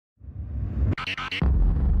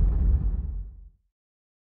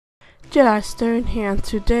Jedi Stone here, and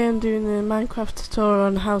today I'm doing a Minecraft tutorial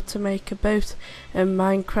on how to make a boat in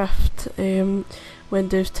Minecraft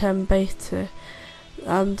Windows 10 beta.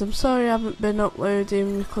 And I'm sorry I haven't been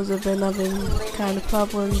uploading because I've been having kind of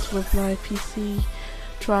problems with my PC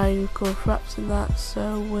trying to record fraps and that,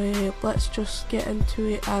 so let's just get into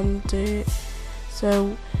it and do it.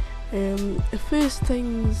 So the first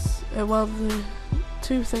things, the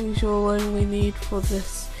two things you'll only need for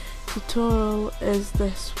this tutorial is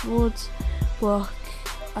this wood block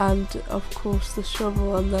and of course the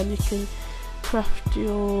shovel, and then you can craft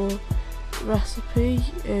your recipe,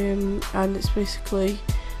 and it's basically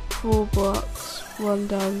 4 blocks, one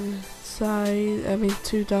down the side,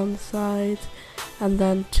 2 down the side, and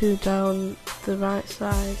then 2 down the right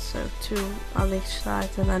side, so 2 on each side,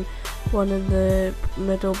 and then 1 in the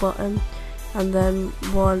middle bottom, and then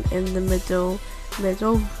 1 in the middle,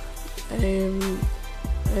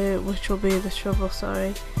 which will be the shovel,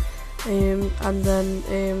 sorry. And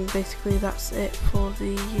then basically that's it for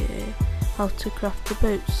the how to craft the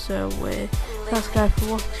boat. So thanks guys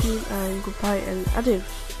for watching, and goodbye, and adios,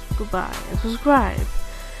 goodbye, and subscribe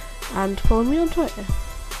and follow me on Twitter.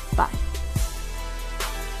 Bye.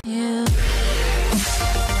 Yeah.